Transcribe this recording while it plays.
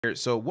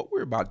So what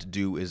we're about to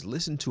do is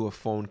listen to a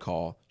phone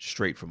call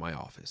straight from my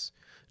office.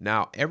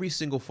 Now, every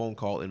single phone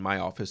call in my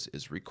office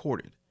is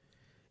recorded.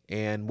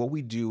 And what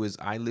we do is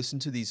I listen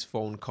to these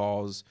phone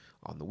calls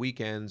on the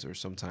weekends or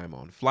sometime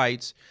on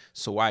flights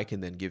so I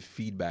can then give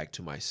feedback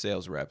to my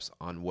sales reps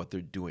on what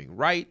they're doing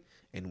right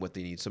and what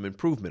they need some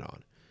improvement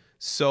on.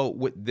 So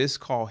with this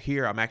call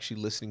here, I'm actually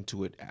listening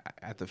to it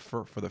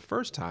for the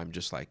first time,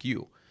 just like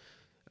you.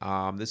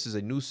 This is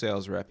a new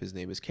sales rep. His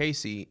name is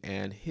Casey,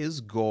 and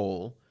his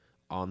goal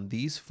on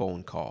these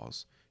phone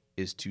calls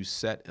is to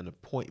set an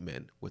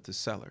appointment with the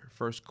seller.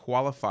 First,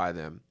 qualify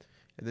them,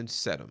 and then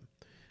set them.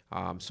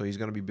 So he's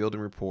going to be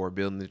building rapport,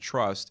 building the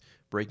trust,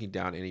 breaking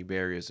down any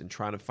barriers, and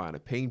trying to find a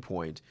pain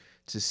point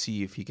to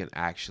see if he can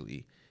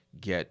actually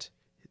get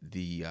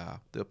the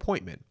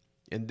appointment.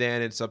 And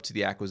then it's up to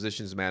the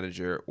acquisitions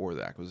manager or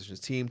the acquisitions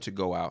team to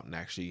go out and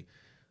actually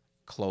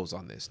close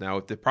on this. Now,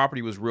 if the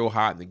property was real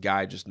hot and the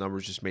guy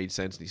numbers just made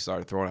sense and he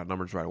started throwing out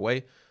numbers right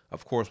away,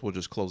 of course, we'll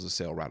just close the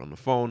sale right on the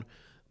phone.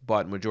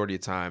 But majority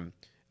of the time,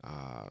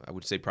 I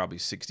would say probably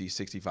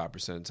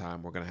 65% of the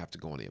time, we're going to have to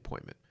go on the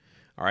appointment.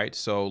 All right,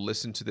 so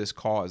listen to this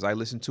call as I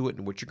listen to it,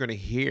 and what you're going to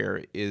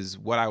hear is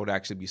what I would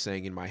actually be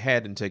saying in my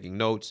head and taking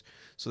notes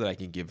so that I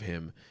can give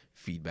him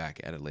feedback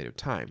at a later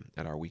time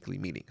at our weekly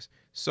meetings.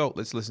 So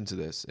let's listen to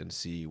this and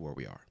see where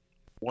we are.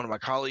 One of my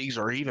colleagues,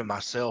 or even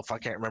myself, I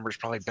can't remember, it's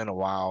probably been a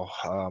while,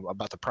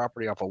 about the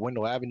property off of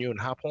Wendell Avenue in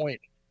High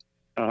Point.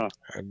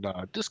 And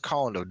just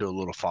calling to do a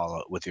little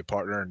follow-up with your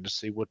partner and to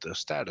see what the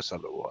status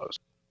of it was.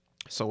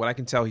 So what I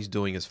can tell he's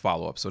doing is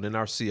follow-up. So in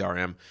our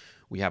CRM,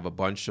 we have a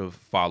bunch of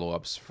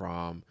follow-ups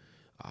from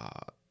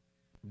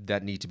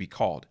that need to be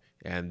called.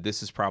 And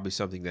this is probably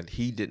something that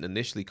he didn't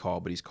initially call,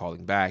 but he's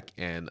calling back.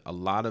 And a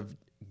lot of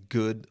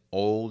good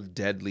old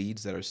dead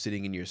leads that are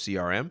sitting in your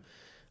CRM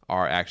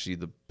are actually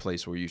the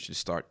place where you should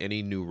start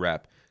any new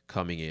rep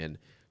coming in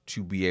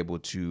to be able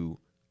to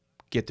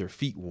get their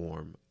feet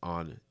warm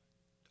on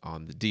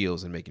the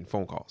deals and making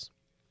phone calls.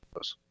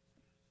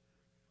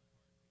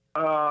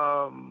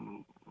 I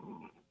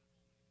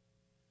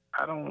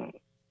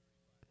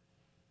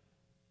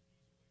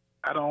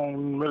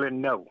don't really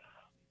know.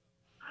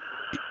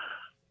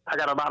 I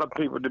got a lot of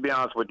people, to be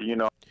honest with you,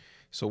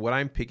 So what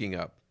I'm picking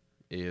up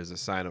is a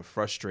sign of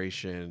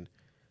frustration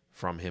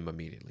from him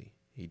immediately.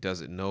 He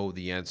doesn't know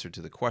the answer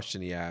to the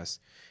question he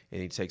asked,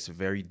 and he takes a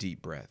very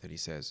deep breath, and he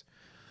says,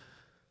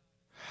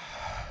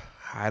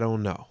 I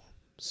don't know.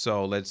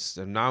 So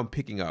now I'm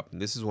picking up,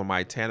 and this is when my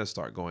antennas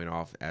start going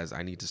off as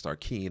I need to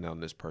start keying on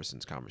this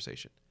person's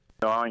conversation.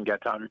 No, I ain't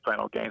got time to be playing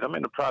no games. I'm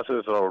in the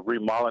process of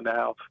remodeling the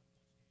house.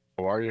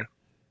 How are you?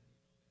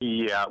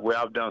 Yeah,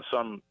 well, I've done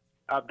some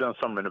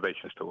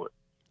renovations to it.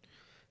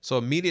 So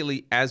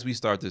immediately as we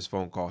start this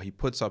phone call, he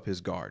puts up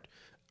his guard.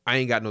 I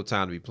ain't got no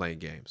time to be playing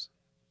games,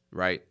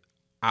 right?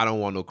 I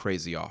don't want no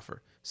crazy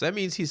offer. So that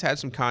means he's had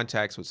some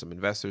contacts with some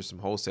investors, some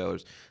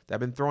wholesalers that have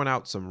been throwing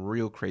out some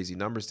real crazy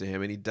numbers to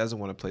him, and he doesn't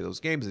want to play those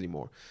games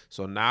anymore.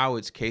 So now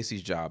it's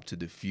Casey's job to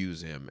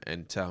diffuse him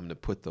and tell him to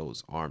put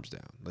those arms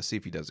down. Let's see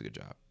if he does a good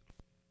job.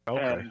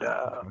 Okay. And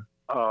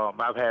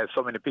I've had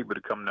so many people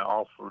to come to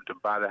offer to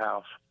buy the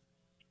house.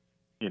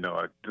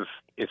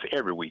 It's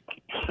every week.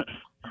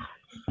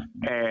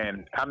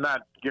 And I'm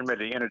not getting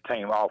ready to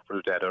entertain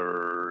offers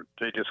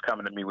they're just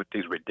coming to me with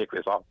these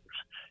ridiculous offers.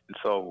 And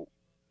so,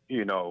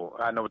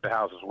 I know what the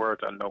house is worth.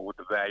 I know what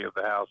the value of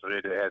the house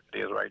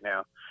is right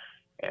now.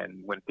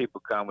 And when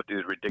people come with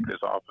these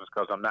ridiculous offers,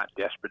 because I'm not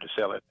desperate to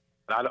sell it,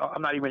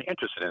 I'm not even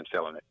interested in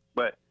selling it.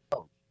 But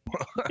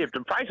if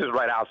the price is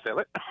right, I'll sell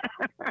it.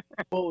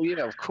 Well,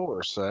 yeah, of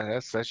course.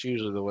 That's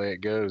usually the way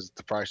it goes.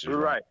 The price is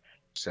right.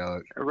 Sell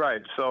it.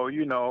 Right. So,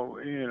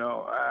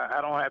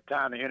 I don't have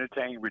time to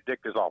entertain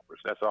ridiculous offers.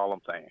 That's all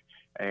I'm saying.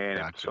 And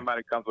Gotcha. if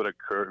somebody comes with a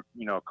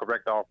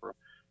correct offer,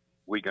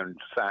 we can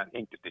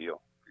ink the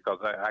deal. Because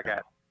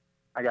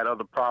I got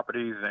other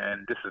properties,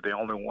 and this is the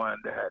only one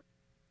that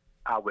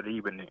I would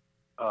even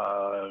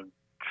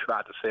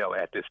try to sell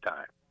at this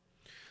time.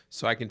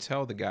 So I can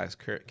tell the guy's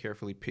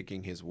carefully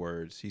picking his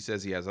words. He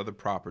says he has other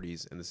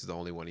properties, and this is the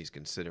only one he's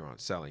considering on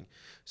selling.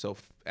 So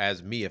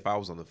if I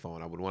was on the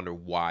phone, I would wonder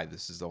why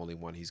this is the only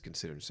one he's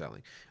considering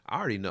selling. I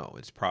already know.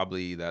 It's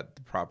probably that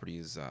the property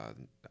is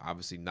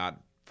obviously not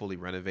fully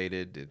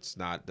renovated.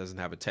 Doesn't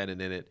have a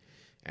tenant in it,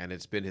 and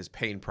it's been his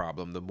pain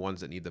problem, the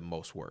ones that need the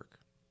most work.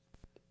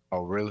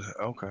 Oh, really?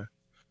 Okay.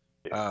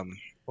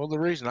 Well, the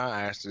reason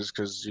I asked is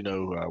because,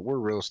 we're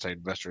real estate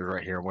investors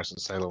right here in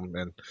Winston-Salem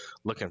and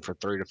looking for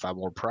 3 to 5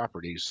 more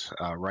properties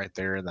right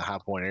there in the High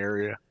Point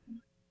area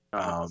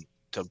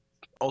to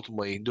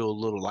ultimately do a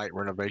little light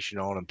renovation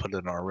on and put it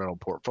in our rental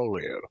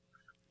portfolio.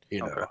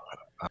 Okay.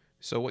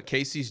 So what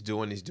Casey's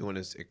doing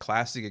is a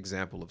classic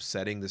example of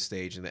setting the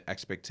stage and the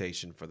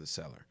expectation for the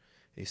seller.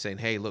 He's saying,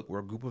 hey, look, we're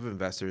a group of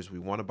investors. We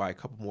want to buy a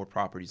couple more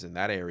properties in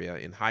that area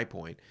in High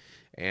Point,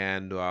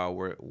 and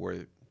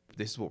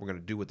this is what we're going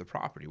to do with the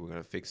property. We're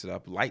going to fix it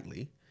up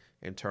lightly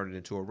and turn it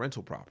into a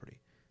rental property.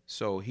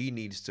 So he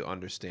needs to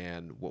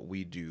understand what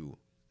we do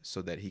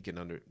so that he can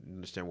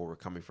understand where we're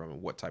coming from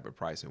and what type of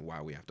price and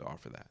why we have to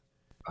offer that.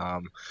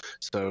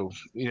 So,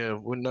 we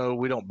know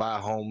we don't buy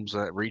homes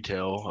at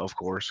retail, of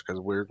course, because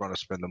we're going to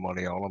spend the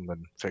money on them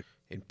and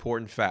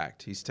Important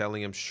fact. He's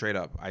telling him straight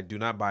up, I do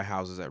not buy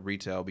houses at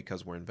retail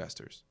because we're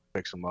investors.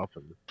 fix them up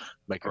and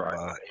make them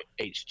Right.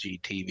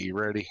 HGTV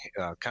ready,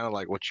 kind of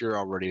like what you're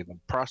already in the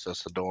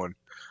process of doing.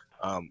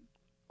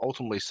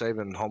 Ultimately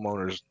saving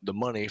homeowners the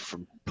money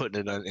from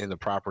putting it in the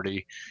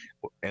property,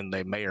 and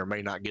they may or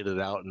may not get it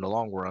out in the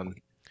long run.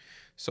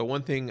 So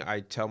one thing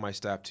I tell my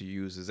staff to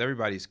use is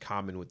everybody's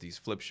common with these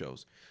flip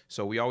shows.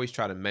 So we always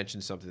try to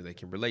mention something they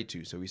can relate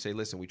to. So we say,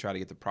 listen, we try to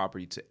get the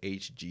property to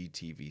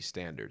HGTV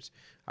standards.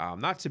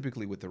 Not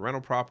typically with the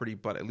rental property,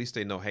 but at least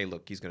they know, hey,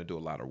 look, he's going to do a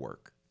lot of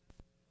work.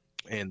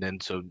 And then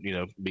so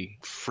be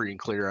free and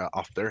clear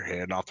off their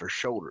head and off their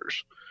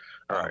shoulders.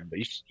 Right. But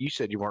you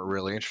said you weren't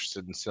really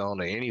interested in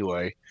selling it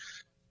anyway.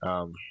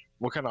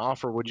 What kind of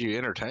offer would you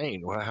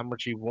entertain? Well, how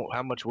much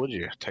would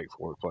you take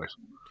for a place?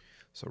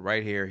 So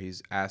right here,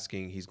 he's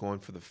going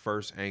for the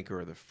first anchor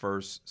or the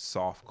first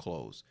soft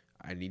close.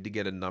 I need to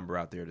get a number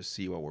out there to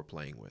see what we're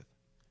playing with.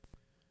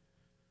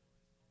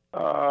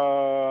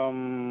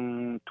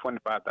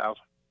 25,000.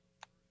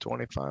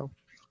 25.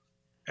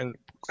 And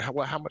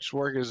how much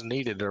work is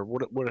needed, or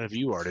what have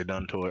you already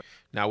done to it?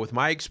 Now, with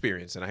my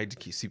experience, and I hate to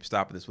keep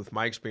stopping this, with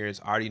my experience,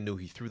 I already knew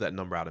he threw that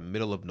number out in the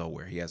middle of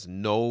nowhere. He has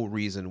no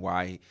reason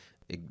why,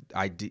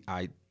 I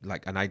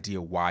like an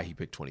idea why he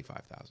picked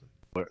 25,000.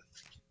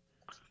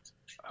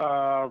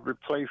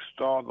 Replaced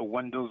all the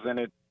windows in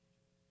it.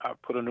 I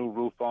put a new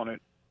roof on it.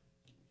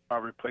 I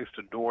replaced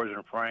the doors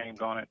and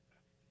frames on it.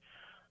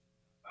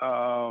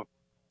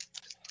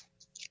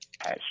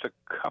 Patched a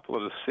couple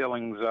of the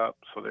ceilings up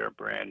so they're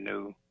brand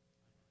new.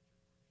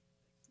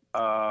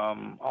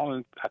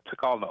 I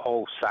took all the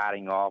old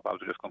siding off. I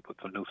was just gonna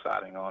put some new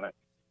siding on it.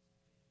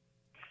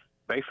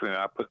 Basically,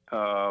 I put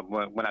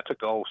when I took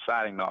the old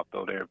siding off,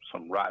 though, there was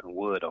some rotten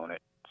wood on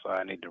it, so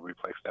I need to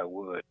replace that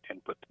wood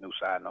and put the new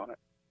siding on it.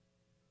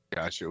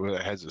 Gotcha. Well,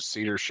 it has a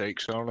cedar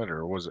shakes on it,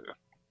 or was it?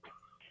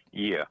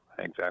 Yeah,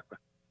 exactly.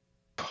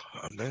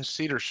 Then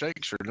cedar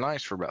shakes are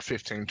nice for about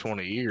 15,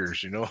 20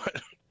 years. You know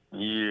what?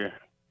 Yeah.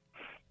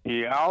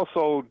 Yeah. I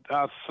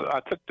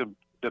took the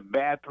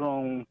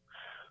bathroom.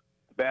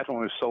 The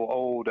bathroom is so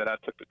old that I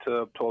took the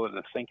tub, toilet,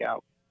 and sink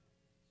out.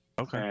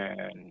 Okay.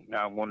 And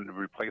I wanted to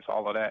replace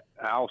all of that.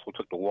 I also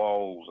took the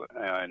walls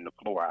and the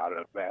floor out of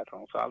the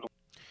bathroom.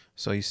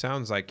 So he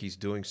sounds like he's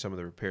doing some of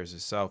the repairs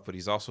himself, but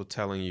he's also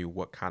telling you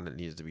what kind of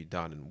needs to be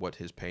done and what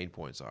his pain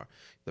points are.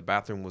 The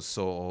bathroom was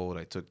so old,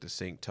 I took the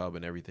sink, tub,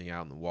 and everything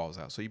out and the walls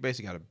out. So you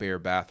basically got a bare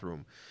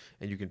bathroom,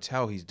 and you can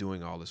tell he's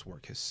doing all this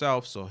work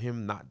himself. So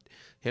him not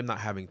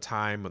having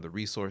time or the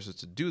resources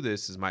to do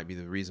this might be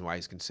the reason why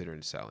he's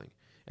considering selling.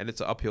 And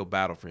it's an uphill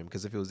battle for him,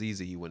 because if it was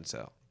easy, he wouldn't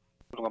sell.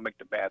 I'm going to make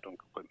the bathroom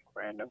completely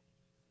brand new.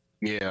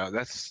 Yeah,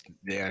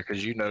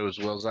 because you know as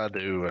well as I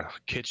do,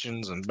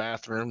 kitchens and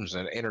bathrooms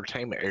and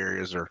entertainment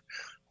areas are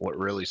what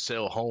really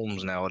sell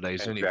homes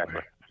nowadays.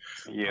 Exactly.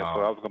 Anyway. Yeah,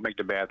 so I was going to make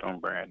the bathroom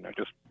brand new.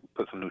 Just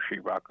put some new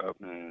sheetrock up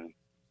and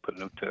put a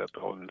new tub to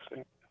hold in the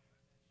sink.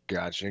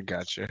 Gotcha.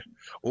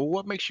 Well,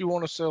 what makes you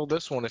want to sell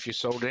this one if you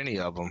sold any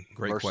of them?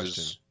 Great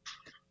question.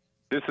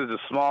 This is the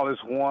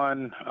smallest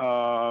one,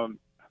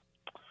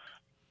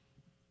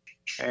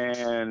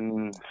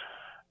 and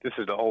this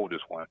is the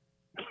oldest one.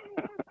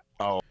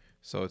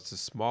 So it's the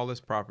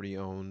smallest property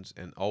owns,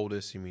 and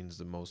oldest, he means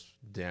the most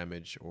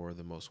damage or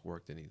the most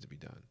work that needs to be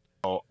done.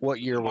 Oh, what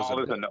year was it?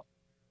 If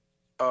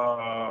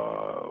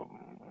I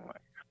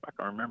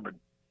can remember,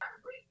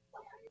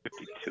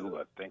 52,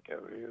 I think it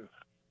is.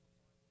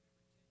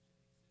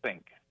 I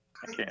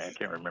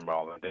can't remember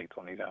all the dates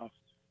on these houses.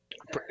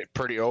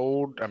 Pretty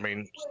old. I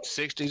mean,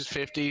 60s,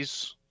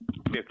 50s?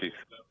 50s.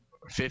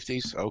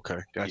 50s? Okay.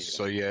 Gotcha. Yeah.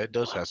 So, yeah, it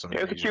does have some.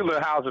 Yeah, it's a cute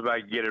little house if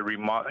I get it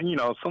remodeled. You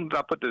know, as soon as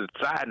I put the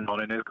siding on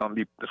it, it's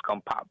gonna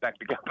pop back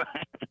together.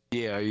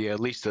 Yeah. At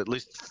least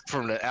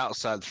from the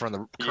outside, from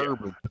the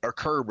curb appeal.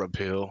 Curb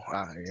appeal.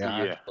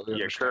 Yeah, it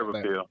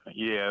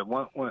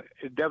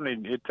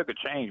took a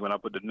change when I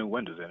put the new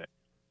windows in it,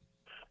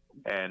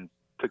 and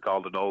took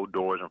all the old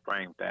doors and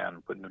frames down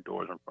and put new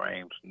doors and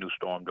frames, new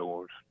storm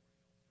doors.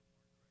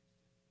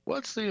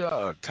 What's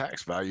the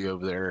tax value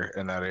over there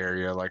in that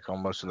area? Like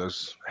on most of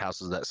those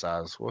houses that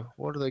size,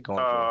 what are they going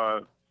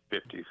for?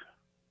 50s.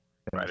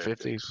 Right,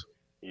 50s.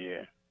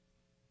 Yeah.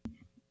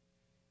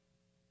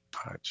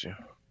 Gotcha.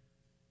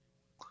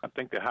 I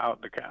think the house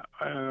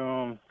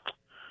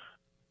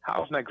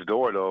next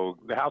door though,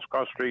 the house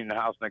across the street and the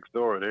house next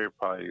door, they're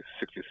probably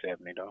 60,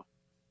 70 though.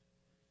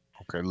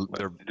 Okay,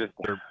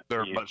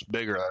 they're much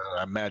bigger,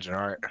 I imagine.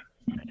 All right.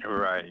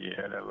 Right.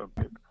 Yeah, they're a little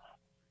bigger.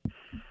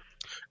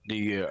 Do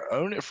you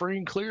own it free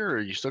and clear, or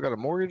you still got a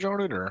mortgage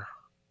on it, or?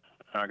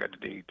 I got the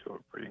deed to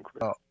it free and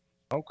clear. Oh,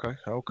 okay.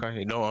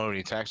 You don't owe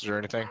any taxes or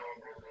anything?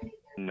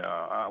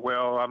 No.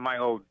 Well, I might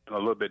owe a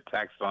little bit of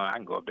taxes on it. I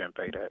can go up there and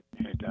pay that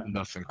anytime.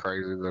 Nothing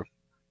crazy though.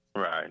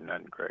 Right,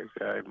 nothing crazy.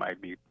 It might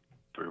be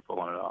 $300 or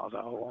 $400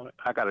 I owe on it.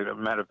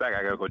 Matter of fact,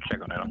 I gotta go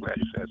check on that. I'm glad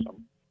you said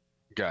something.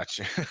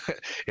 Gotcha.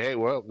 Hey,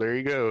 well, there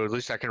you go. At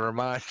least I can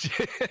remind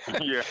you.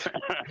 Yeah.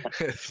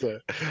 So,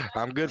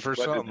 I'm good for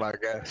But something, I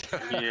guess.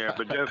 yeah,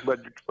 but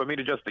for me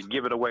to just to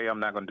give it away, I'm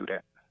not gonna do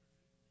that.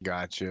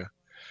 Gotcha. Yeah.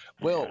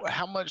 Well,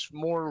 how much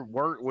more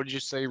work would you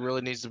say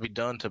really needs to be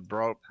done to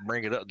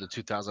bring it up to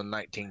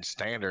 2019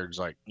 standards?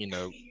 Like,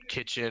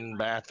 kitchen,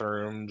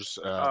 bathrooms.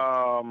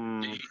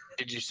 Um,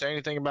 Did you say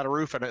anything about a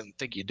roof? I didn't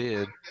think you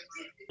did.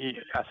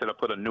 I said I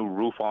put a new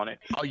roof on it.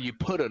 Oh, you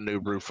put a new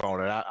roof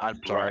on it. I'm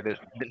sorry, Right.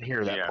 I didn't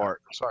hear that Yeah.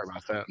 part. Sorry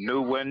about that.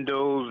 New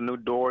windows, new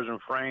doors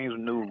and frames,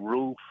 new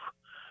roof.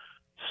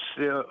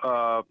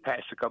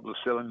 Patched a couple of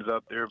ceilings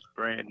up there,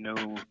 brand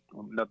new.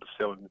 Another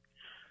ceiling.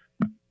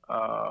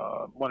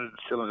 One of the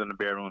ceilings in the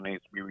bedroom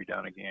needs to be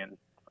redone again.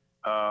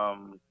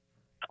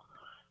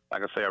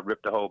 Like I say, I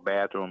ripped the whole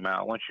bathroom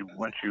out. Once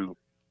you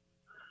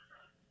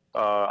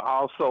I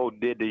also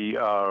did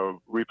the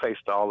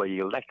replaced all the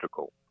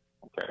electrical.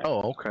 Okay.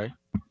 Oh, okay.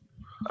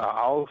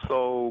 I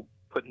also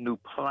put new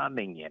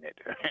plumbing in it.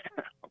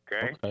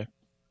 Okay. Okay.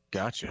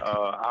 Gotcha.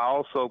 I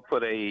also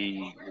put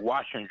a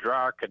wash and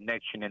dryer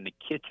connection in the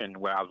kitchen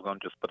where I was going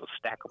to just put a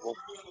stackable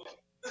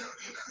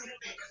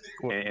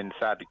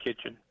inside the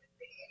kitchen.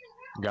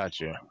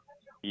 Gotcha.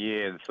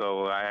 Yeah,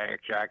 so I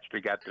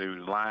actually got the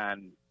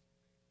line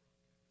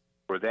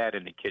for that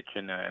in the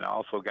kitchen, and I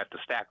also got the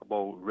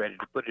stackable ready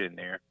to put it in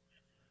there.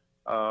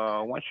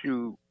 Once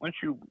you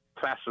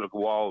plaster the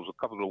walls, a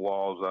couple of the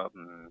walls up,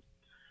 and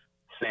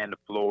sand the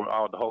floor,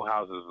 the whole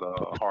house is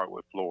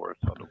hardwood floor,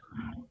 so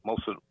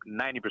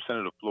 90%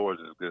 of the floors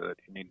is good.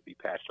 You need to be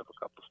patched up a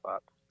couple of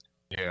spots.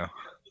 Yeah.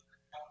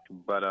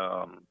 But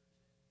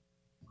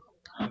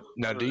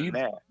Now,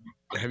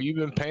 have you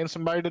been paying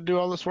somebody to do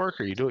all this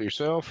work, or you do it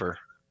yourself, or?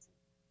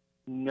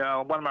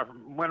 No, one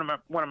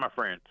of my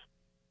friends.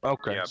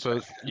 Okay, Yeah,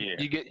 so yeah.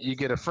 you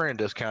get a friend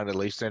discount at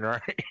least, then,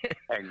 right?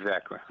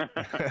 Exactly.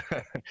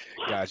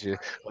 Gotcha.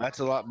 Well, that's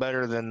a lot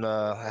better than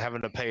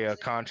having to pay a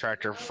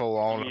contractor full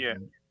on. Yeah,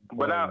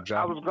 but I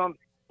was gonna.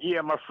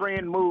 Yeah, my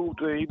friend moved.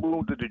 He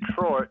moved to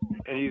Detroit,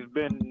 and he's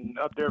been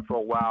up there for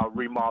a while,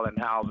 remodeling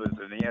houses,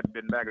 and he hadn't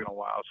been back in a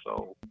while.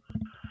 So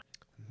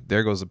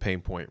there goes the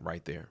pain point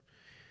right there.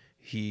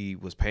 He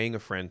was paying a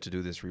friend to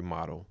do this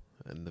remodel,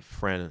 and the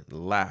friend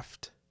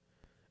left,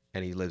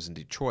 and he lives in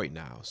Detroit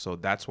now. So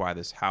that's why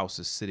this house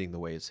is sitting the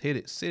way it's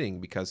sitting,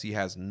 because he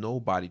has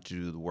nobody to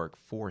do the work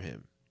for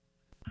him.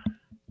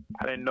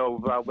 I didn't know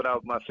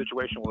what my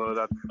situation was.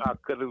 I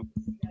could have.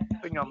 I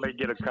think I may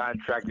get a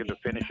contractor to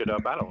finish it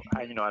up. I'm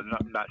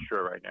not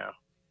sure right now.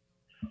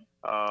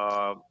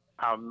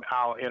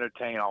 I'll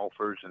entertain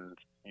offers, and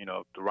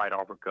if the right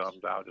offer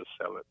comes, I'll just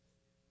sell it.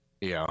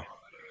 Yeah.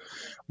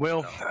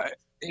 Well,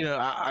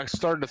 I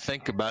started to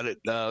think about it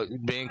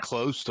being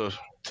close to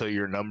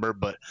your number,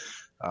 but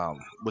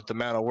with the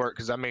amount of work,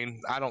 because I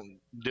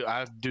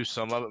do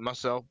some of it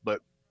myself, but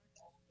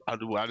I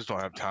just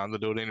don't have time to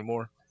do it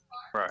anymore.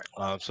 Right.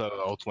 So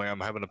ultimately, I'm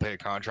having to pay a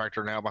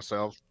contractor now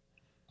myself.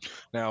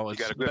 Now, you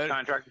got a good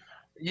contractor?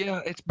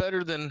 Yeah, it's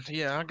better than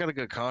I got a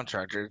good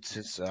contractor.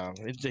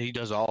 He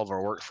does all of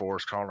our work for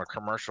us, calling our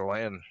commercial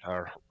and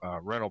our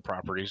rental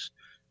properties,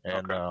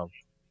 and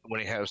when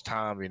he has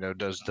time,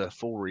 does the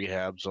full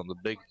rehabs on the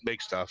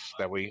big stuff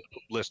that we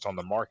list on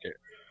the market.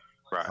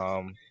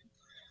 Right.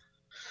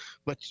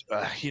 But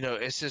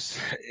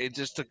it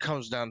just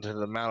comes down to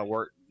the amount of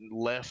work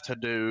left to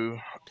do.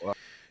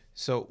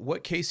 So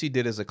what Casey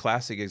did is a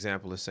classic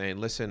example of saying,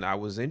 listen, I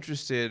was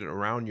interested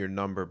around your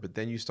number, but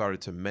then you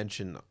started to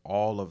mention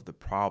all of the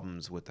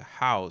problems with the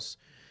house,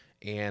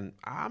 and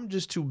I'm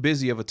just too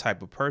busy of a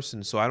type of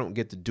person, so I don't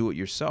get the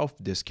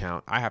do-it-yourself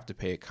discount. I have to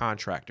pay a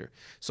contractor.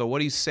 So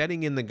what he's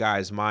setting in the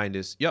guy's mind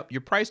is, yep,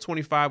 your price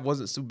 25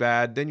 wasn't so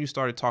bad. Then you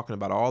started talking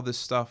about all this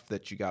stuff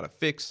that you got to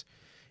fix,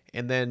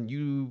 and then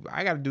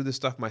I got to do this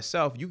stuff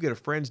myself. You get a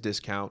friend's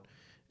discount,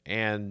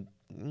 and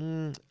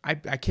I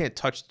can't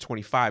touch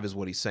 25 is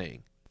what he's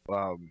saying.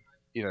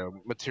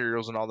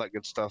 Materials and all that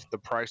good stuff, the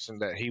pricing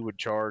that he would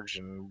charge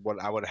and what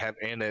I would have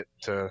in it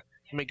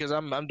because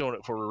I'm doing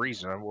it for a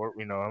reason. I'm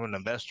an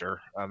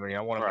investor. I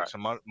want to make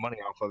some money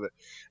off of it,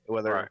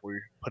 whether we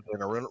put it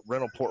in a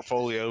rental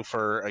portfolio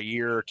for a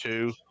year or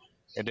two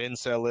and then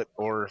sell it,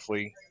 or if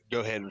we go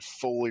ahead and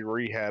fully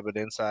rehab it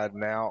inside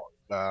and out,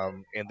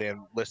 and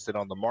then list it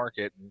on the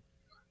market and,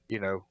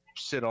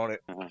 sit on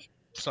it.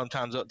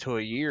 Sometimes up to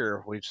a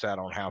year we've sat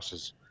on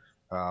houses.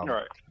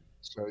 Right.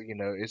 So,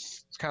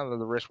 it's kind of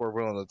the risk we're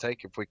willing to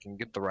take if we can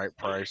get the right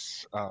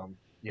price.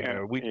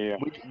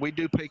 We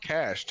do pay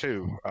cash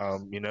too. A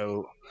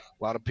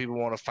lot of people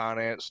want to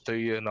finance to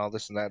you and all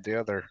this and that, the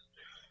other.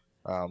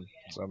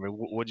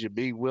 Would you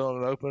be willing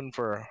and open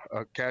for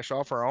a cash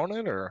offer on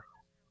it, or?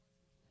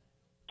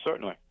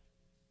 Certainly.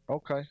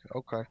 Okay.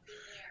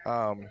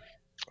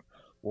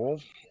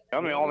 Well,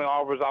 only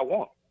offers I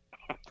want.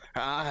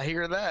 I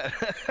hear that.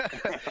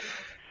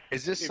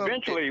 Is this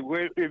eventually?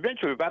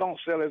 If I don't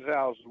sell this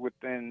house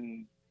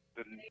within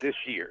this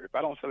year, if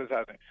I don't sell this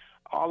house,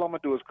 all I'm gonna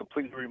do is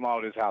completely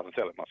remodel this house and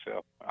sell it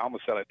myself. I'm gonna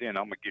sell it then.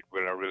 I'm gonna get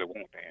what I really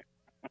want then.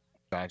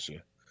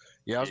 Gotcha.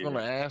 Yeah, I was Yeah. going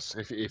to ask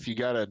if you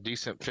got a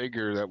decent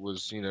figure that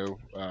was,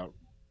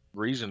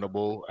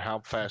 reasonable, how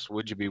fast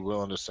would you be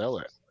willing to sell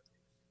it?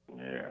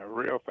 Yeah,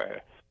 real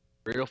fast.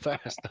 Real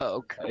fast.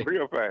 Okay,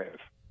 Real fast.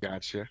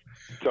 gotcha.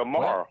 Well,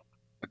 Tomorrow.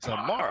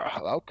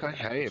 tomorrow. Okay,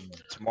 hey,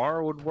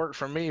 tomorrow would work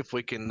for me if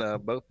we can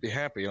both be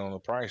happy on the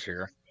price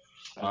here.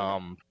 Yeah.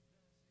 Um,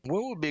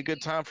 when would be a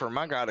good time for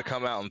my guy to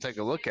come out and take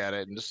a look at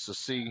it and just to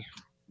see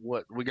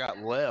what we got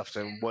left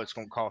and what it's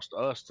going to cost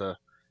us to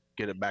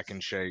get it back in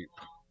shape?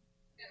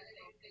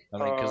 I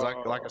mean, because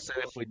like I said,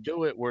 if we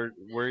do it, we're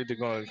either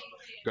going to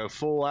go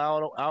full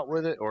out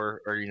with it,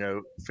 or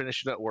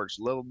finish it up where it's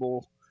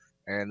livable,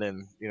 and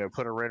then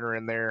put a renter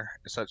in there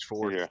and such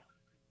forth. Yeah.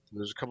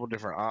 There's a couple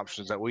different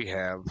options that we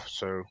have.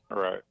 So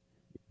Right.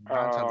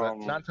 nine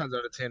times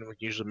out of 10, we can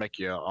usually make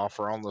you an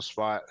offer on the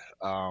spot.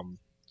 And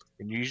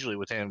usually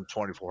within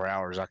 24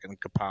 hours, I can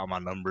compile my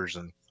numbers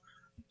and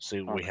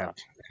see what we have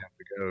to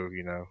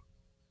go.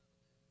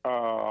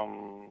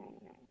 Um,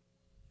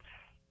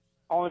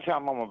 only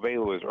time I'm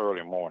available is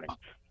early mornings.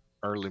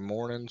 Early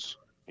mornings.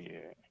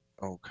 Yeah.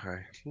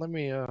 Okay. Let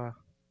me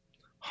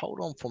hold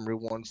on for me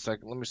 1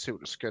 second. Let me see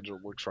what the schedule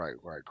looks right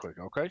quick.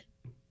 Okay.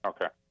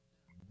 Okay.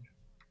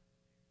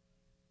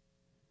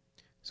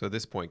 So at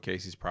this point,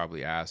 Casey's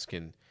probably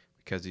asking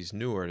because he's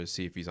newer to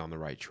see if he's on the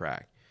right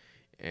track.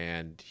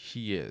 And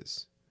he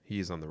is. He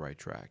is on the right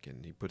track.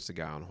 And he puts the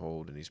guy on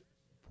hold, and he's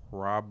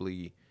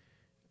probably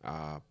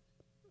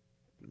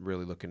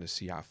really looking to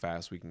see how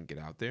fast we can get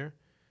out there.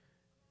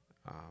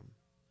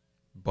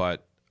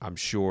 But I'm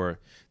sure,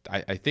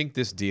 I think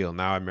this deal,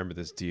 now I remember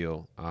this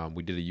deal.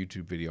 We did a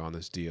YouTube video on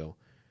this deal,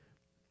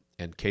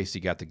 and Casey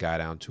got the guy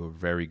down to a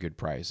very good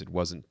price. It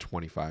wasn't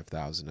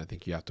 $25,000. I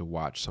think you have to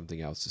watch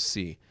something else to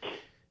see.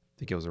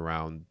 I think it was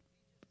around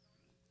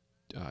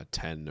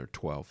 10 or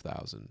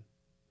 12,000,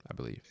 I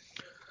believe.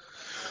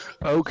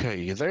 Okay,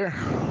 you there?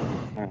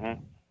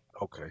 Mm-hmm.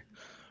 Okay.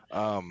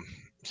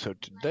 So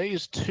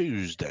today's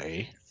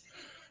Tuesday.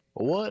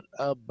 What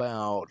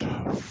about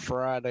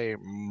Friday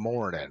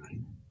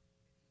morning?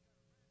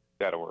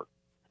 That'll work.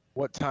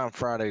 What time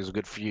Friday is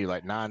good for you?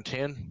 Like 9,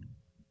 10?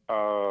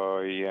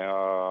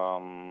 Yeah.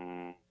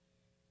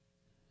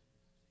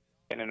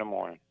 10 in the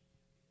morning.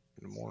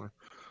 In the morning.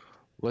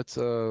 Let's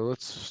do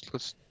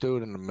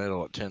it in the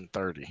middle at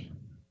 10:30. Okay,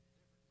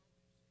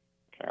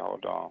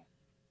 hold on.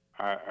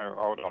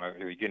 Hold on.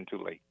 It's getting too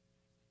late.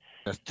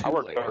 That's too I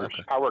work late. third.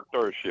 Okay. I work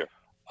third shift.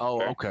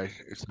 Oh, okay.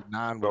 It's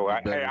 9. So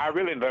would be better. I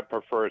really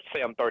prefer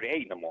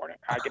 7:38 in the morning.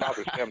 I get off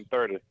at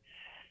 7:30.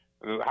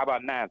 How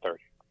about 9:30?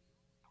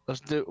 Let's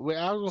do.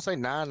 Well, I was gonna say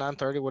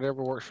 9:30,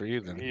 whatever works for you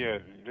then. Yeah,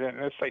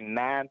 let's say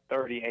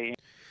 9:30 a.m.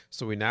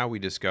 So we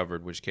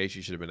discovered, which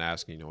Casey should have been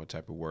asking, what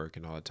type of work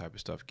and all that type of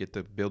stuff. Get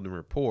the building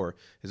rapport.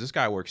 Is this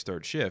guy works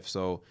third shift,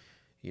 so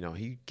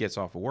he gets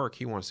off of work,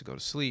 he wants to go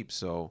to sleep,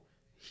 so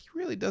he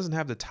really doesn't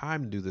have the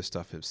time to do this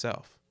stuff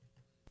himself.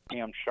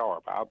 p.m.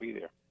 sharp. I'll be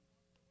there.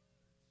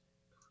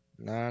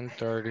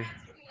 9:30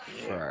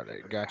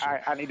 Friday.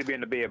 Gotcha. I need to be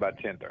in the bed by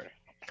 10:30.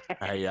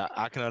 Hey,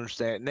 I can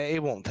understand.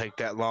 It won't take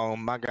that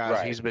long. My guy,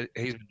 Right. he's been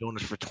doing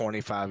this for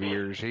 25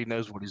 years. He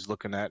knows what he's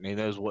looking at, and he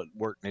knows what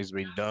work needs to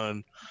be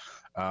done.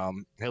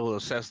 He'll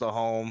assess the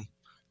home,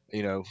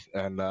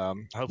 and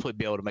hopefully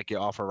be able to make you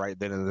an offer right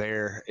then and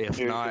there. If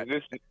not,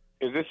 is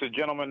this a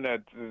gentleman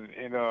that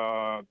in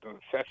the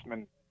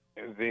assessment?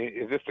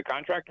 Is this the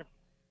contractor?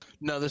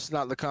 no, this is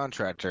not the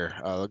contractor.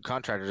 The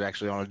contractor is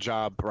actually on a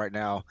job right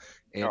now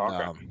in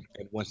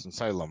in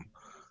Winston-Salem.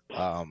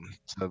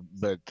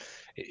 But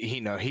he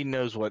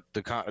knows what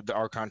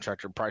our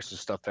contractor prices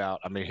stuff out.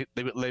 I mean,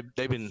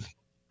 they've been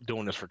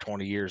doing this for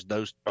 20 years.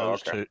 Those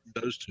two,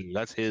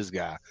 that's his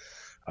guy.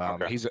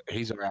 He's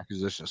an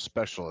acquisition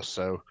specialist.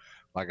 So,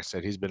 like I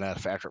said, he's been at a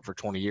factory for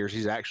 20 years.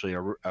 He's actually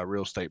a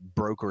real estate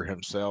broker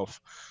himself,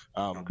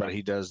 but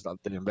he does the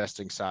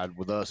investing side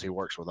with us. He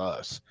works with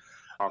us.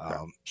 Okay.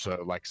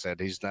 So, like I said,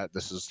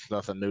 this is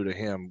nothing new to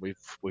him.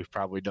 We've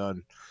probably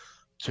done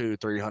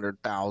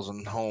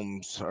 200,000-300,000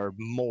 homes or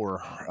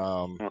more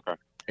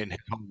in his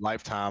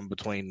lifetime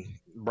between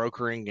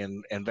brokering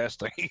and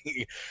investing.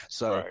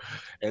 So, right.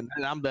 and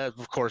I'm that.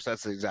 Of course,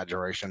 that's the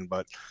exaggeration,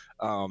 but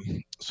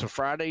so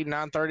Friday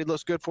 9:30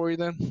 looks good for you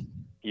then.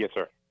 Yes,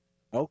 sir.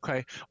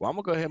 Okay. Well, I'm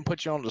gonna go ahead and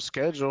put you on the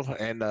schedule,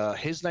 and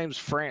his name's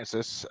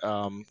Francis.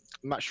 I'm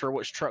not sure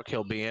which truck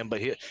he'll be in, but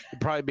he'll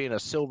probably be in a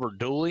silver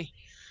dually.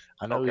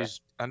 I know he's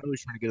trying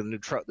to get a new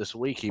truck this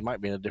week. He might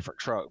be in a different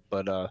truck,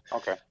 but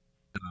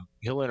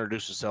he'll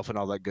introduce himself and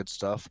all that good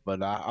stuff.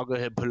 But I'll go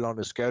ahead and put it on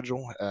the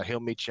schedule. He'll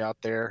meet you out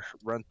there,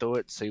 run through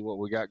it, see what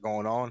we got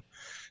going on,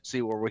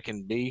 see where we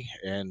can be,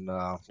 and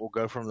we'll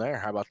go from there.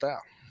 How about that?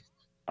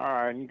 All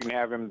right, you can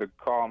have him to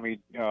call me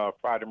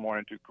Friday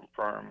morning to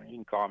confirm. You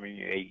can call me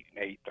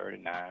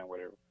 8:39,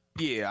 whatever.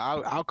 Yeah,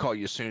 I'll call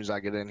you as soon as I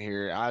get in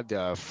here.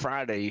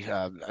 Friday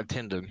I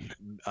tend to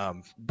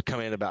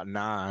come in about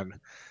 9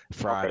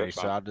 Friday,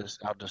 so I'll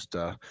just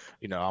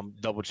I'm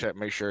double check,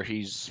 make sure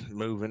he's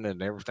moving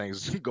and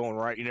everything's going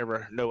right. You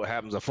never know what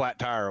happens. A flat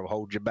tire will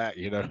hold you back,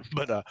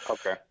 But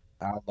okay.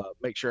 I'll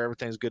make sure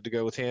everything's good to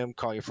go with him.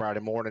 Call you Friday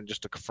morning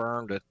just to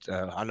confirm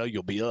that. I know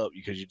you'll be up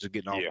because you're just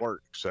getting off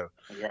work. So,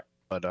 Yeah.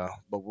 but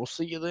we'll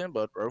see you then,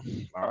 bro. All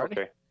right.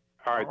 Okay.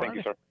 All right. Thank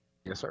you, sir.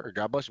 Yes, sir.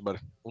 God bless you, buddy.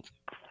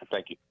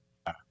 Thank you.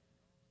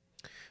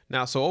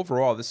 Now, so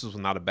overall, this was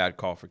not a bad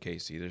call for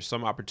Casey. There's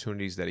some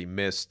opportunities that he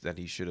missed that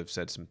he should have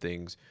said some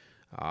things.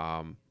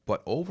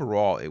 But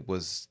overall, it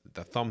was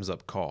the thumbs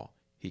up call.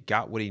 He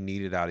got what he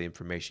needed out of the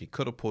information. He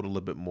could have pulled a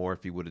little bit more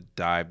if he would have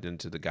dived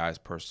into the guy's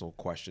personal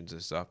questions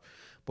and stuff.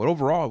 But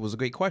overall, it was a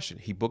great question.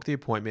 He booked the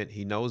appointment.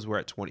 He knows we're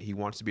at 20. He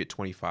wants to be at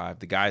 25.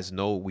 The guys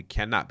know we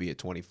cannot be at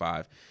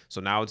 25.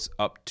 So now it's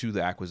up to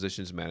the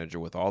acquisitions manager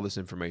with all this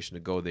information to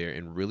go there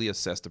and really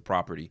assess the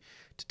property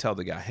to tell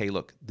the guy, hey,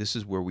 look, this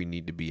is where we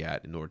need to be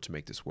at in order to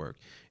make this work.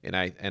 And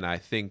I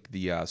think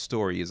the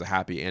story is a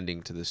happy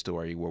ending to the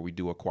story where we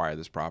do acquire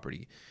this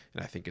property.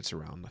 And I think it's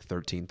around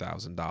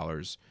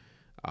 $13,000.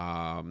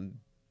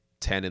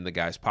 10 in the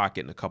guy's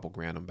pocket and a couple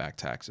grand on back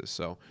taxes.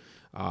 So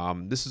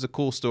this is a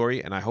cool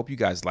story, and I hope you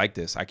guys like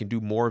this. I can do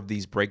more of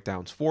these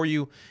breakdowns for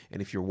you,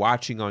 and if you're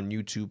watching on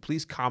YouTube,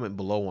 please comment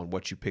below on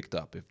what you picked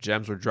up. If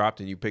gems were dropped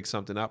and you picked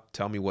something up,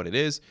 tell me what it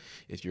is.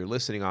 If you're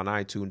listening on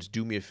iTunes,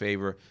 do me a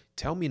favor,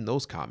 tell me in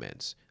those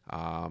comments,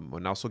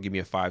 and also give me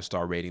a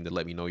 5-star rating to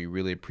let me know you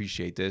really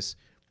appreciate this,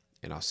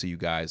 and I'll see you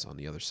guys on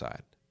the other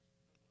side.